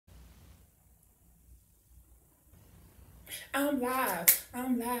I'm live.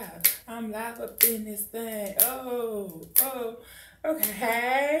 I'm live. I'm live up in this thing. Oh. Okay,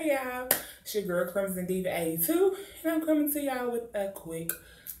 hey y'all. It's your girl Crimson Diva 82, and I'm coming to y'all with a quick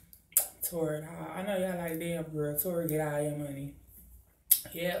Torrid haul. I know y'all like, damn girl, Torrid get all your money.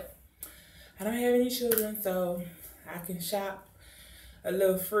 Yep. I don't have any children, so I can shop a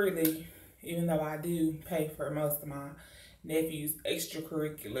little freely, even though I do pay for most of my nephew's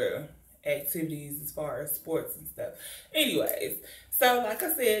extracurricular activities as far as sports and stuff. Anyways, so like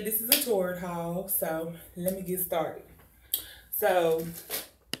I said, this is a Torrid haul, so let me get started. So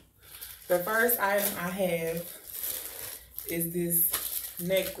the first item I have is this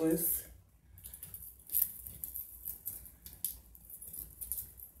necklace.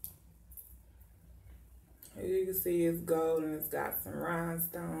 As you can see, it's gold and it's got some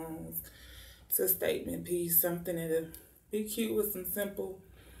rhinestones. It's a statement piece, something that'll be cute with some simple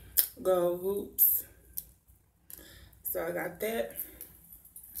gold hoops. So I got that.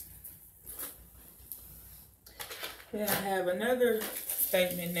 Then I have another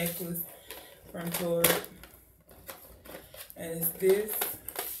statement necklace from Torrid. And it's this.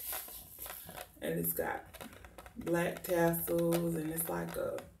 And it's got black tassels and it's like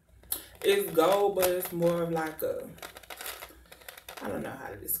it's gold, but it's more of like I don't know how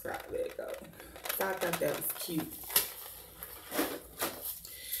to describe that gold. So I thought that was cute.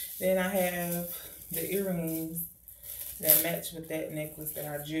 Then I have the earrings that match with that necklace that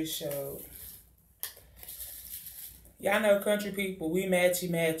I just showed. Y'all know country people, we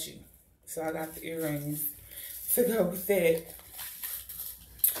matchy. So I got the earrings to go with that.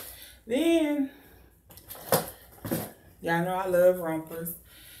 Then, y'all know I love rompers.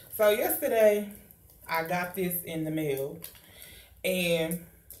 So yesterday, I got this in the mail. And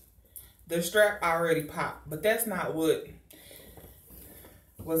the strap already popped. But that's not what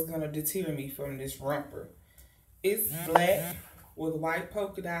was going to deter me from this romper. It's black with white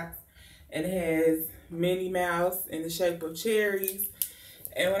polka dots. And it has Minnie Mouse in the shape of cherries.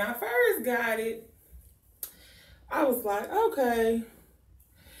 And when I first got it, I was like, okay.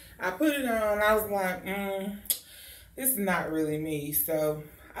 I put it on. I was like, this is not really me. So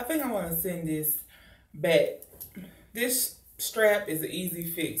I think I want to send this back. This strap is an easy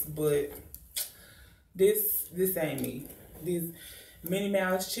fix, but this ain't me. These Minnie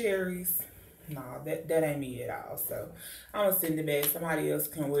Mouse cherries, no, that ain't me at all. So I'm gonna send it back. Somebody else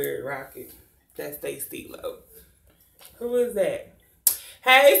can wear it, rock it. That's they Stilo. Who is that?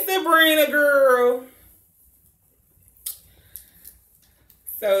 Hey, Sabrina girl.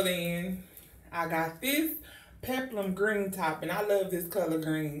 So then I got this peplum green top, and I love this color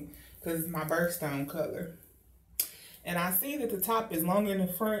green because it's my birthstone color. And I see that the top is longer in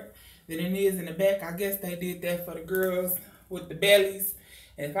the front than it is in the back. I guess they did that for the girls with the bellies.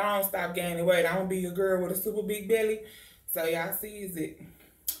 And if I don't stop gaining weight, I'm gonna be a girl with a super big belly. So y'all sees it.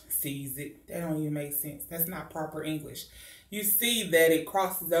 That don't even make sense. That's not proper English. You see that it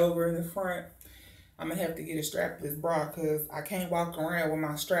crosses over in the front. I'm gonna have to get a strapless bra because I can't walk around with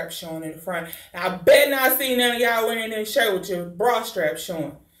my strap showing in the front. And I bet not see none of y'all wearing that shirt with your bra strap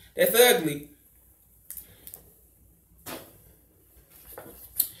showing. That's ugly.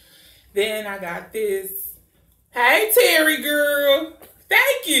 Then I got this. Hey, Terry girl.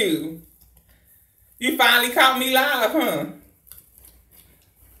 Thank you. You finally caught me live, huh?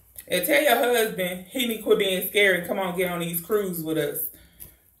 And tell your husband he need to quit being scared and come on get on these cruises with us.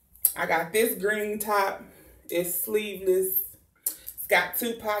 I got this green top. It's sleeveless. It's got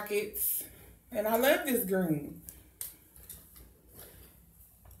 2 pockets. And I love this green.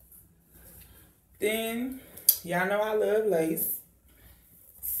 Then, y'all know I love lace.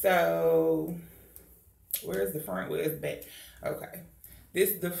 So, where's the front? Where's the back? Okay.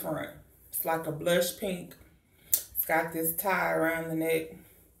 This is the front. It's like a blush pink. It's got this tie around the neck.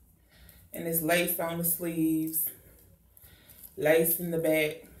 And it's lace on the sleeves. Lace in the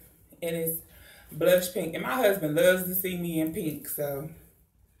back. And it's blush pink. And my husband loves to see me in pink. So,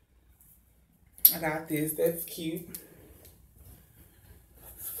 I got this. That's cute.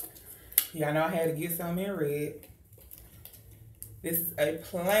 Y'all know I had to get some in red. This is a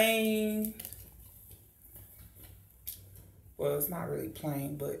plain, well, it's not really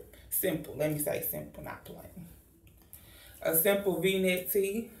plain, but simple. Let me say simple, not plain. A simple V-neck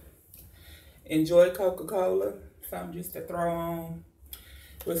tee. Enjoy Coca-Cola. Something just to throw on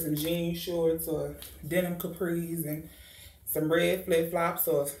with some jean shorts or denim capris and some red flip-flops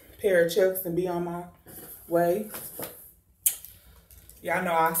or a pair of chucks and be on my way. Y'all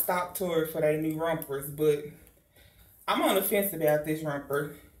know I stopped Torrid for their new rompers, but I'm on the fence about this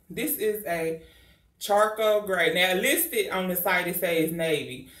romper. This is a charcoal gray. Now listed on the site it says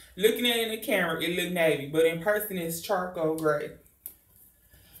navy. Looking at it in the camera, it looked navy, but in person it's charcoal gray.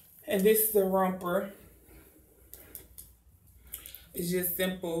 And this is the romper. It's just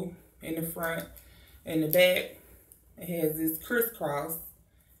simple in the front. In the back, it has this crisscross.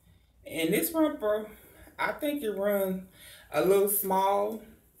 And this romper, I think it runs a little small.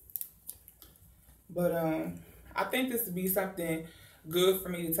 But I think this would be something good for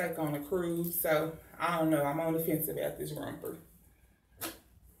me to take on a cruise. So, I don't know. I'm on the fence about this romper.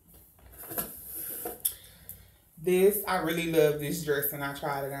 This, I really love this dress when I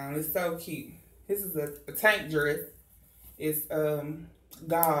tried it on. It's so cute. This is a tank dress. It's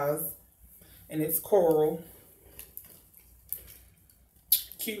gauze and it's coral.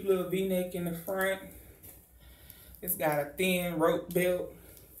 Cute little V-neck in the front. It's got a thin rope belt.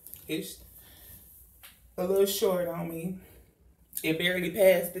 It's a little short on me. It barely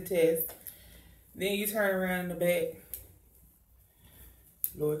passed the test. Then you turn around in the back.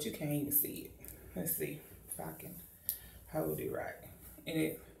 Lord, you can't even see it. Let's see if I can hold it right. And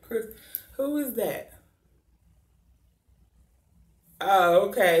it, Chris, who is that? Oh,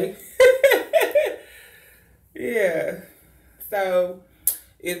 okay. Yeah. So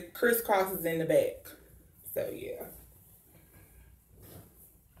it crisscrosses in the back. So yeah.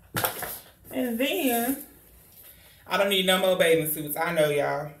 And then I don't need no more bathing suits. I know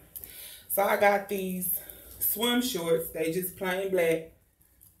y'all. So I got these swim shorts. They just plain black.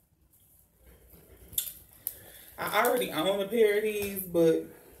 I already own a pair of these, but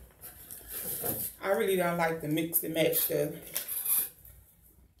I really don't like the mix and match stuff.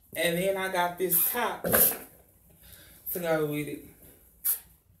 And then I got this top to go with it.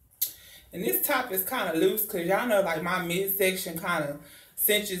 And this top is kind of loose because y'all know like my midsection kind of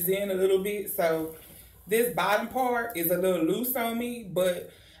cinches in a little bit. So this bottom part is a little loose on me, but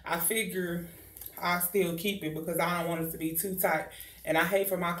I figure I'll still keep it because I don't want it to be too tight. And I hate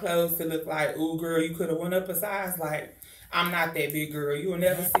for my clothes to look like, ooh, girl, you could have went up a size. Like, I'm not that big girl. You'll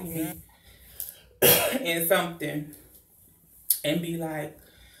never see me in something and be like,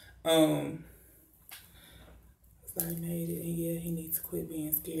 I made it, and yeah, he needs to quit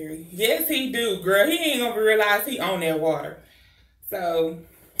being scary. Yes, he do, girl. He ain't gonna realize he on that water. So,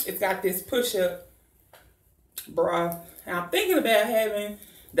 it's got this push-up bra. And I'm thinking about having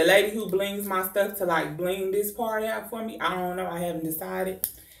the lady who blings my stuff to like bling this part out for me. I don't know. I haven't decided.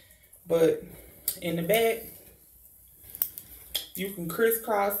 But in the back, you can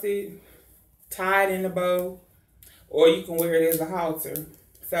crisscross it, tie it in a bow, or you can wear it as a halter.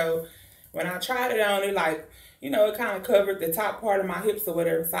 So when I tried it on, it like, you know, it kind of covered the top part of my hips or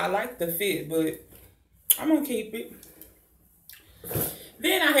whatever. So I like the fit, but I'm going to keep it.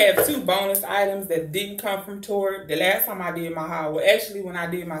 Then I have two bonus items that didn't come from Torrid. The last time I did my haul, well, actually when I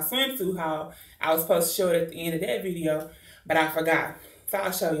did my swimsuit haul, I was supposed to show it at the end of that video, but I forgot. So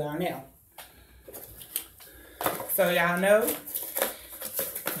I'll show y'all now. So y'all know,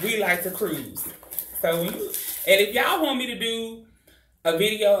 we like to cruise. So and if y'all want me to do a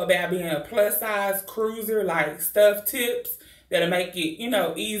video about being a plus size cruiser, like stuff tips that'll make it, you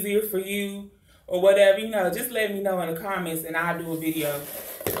know, easier for you or whatever, you know, just let me know in the comments and I'll do a video.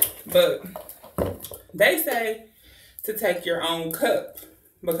 But they say to take your own cup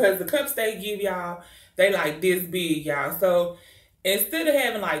because the cups they give y'all, they like this big, y'all. So instead of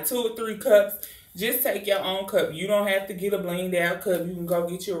having like 2 or 3 cups, just take your own cup. You don't have to get a blinged out cup. You can go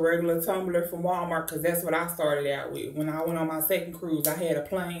get you a regular tumbler from Walmart because that's what I started out with. When I went on my second cruise, I had a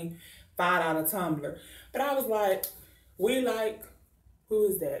plain $5 tumbler. But I was like, who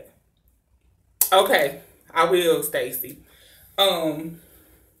is that? Okay, I will, Stacy.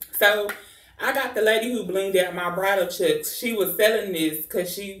 So I got the lady who blinged out my bridal chucks. She was selling this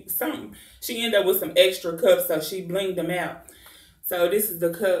because she ended up with some extra cups, so she blinged them out. So this is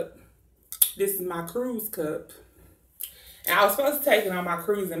the cup. This is my cruise cup. And I was supposed to take it on my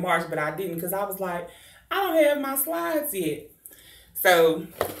cruise in March, but I didn't because I was like, I don't have my slides yet. So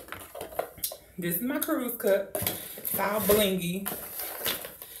this is my cruise cup. It's all blingy.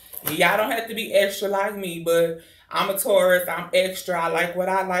 Y'all don't have to be extra like me, but I'm a tourist. I'm extra. I like what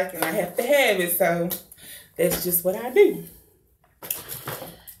I like, and I have to have it. So that's just what I do.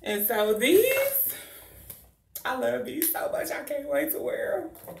 And so these, I love these so much. I can't wait to wear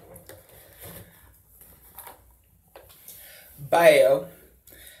them. Bam.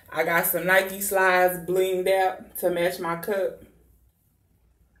 I got some Nike slides blinged out to match my cup.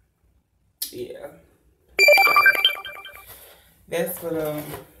 Yeah. That's for the,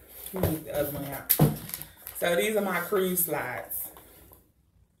 let me get the other one out. So these are my cruise slides.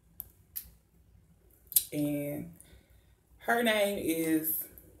 And her name is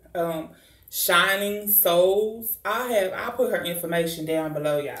Shining Souls. I'll put her information down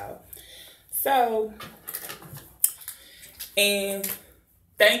below, y'all. So, and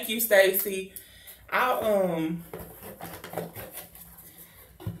thank you, Stacy.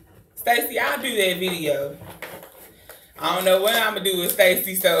 Stacy, I'll do that video. I don't know what I'm gonna do with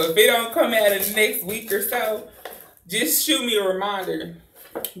Stacy, so if it don't come out in the next week or so, just shoot me a reminder.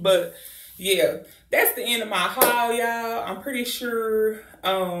 But yeah, that's the end of my haul, y'all. I'm pretty sure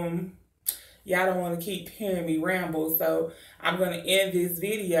y'all don't want to keep hearing me ramble, so I'm gonna end this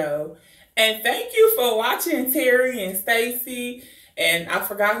video. And thank you for watching, Terry and Stacy. And I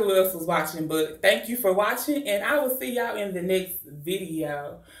forgot who else was watching, but thank you for watching, and I will see y'all in the next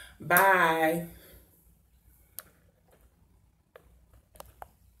video. Bye.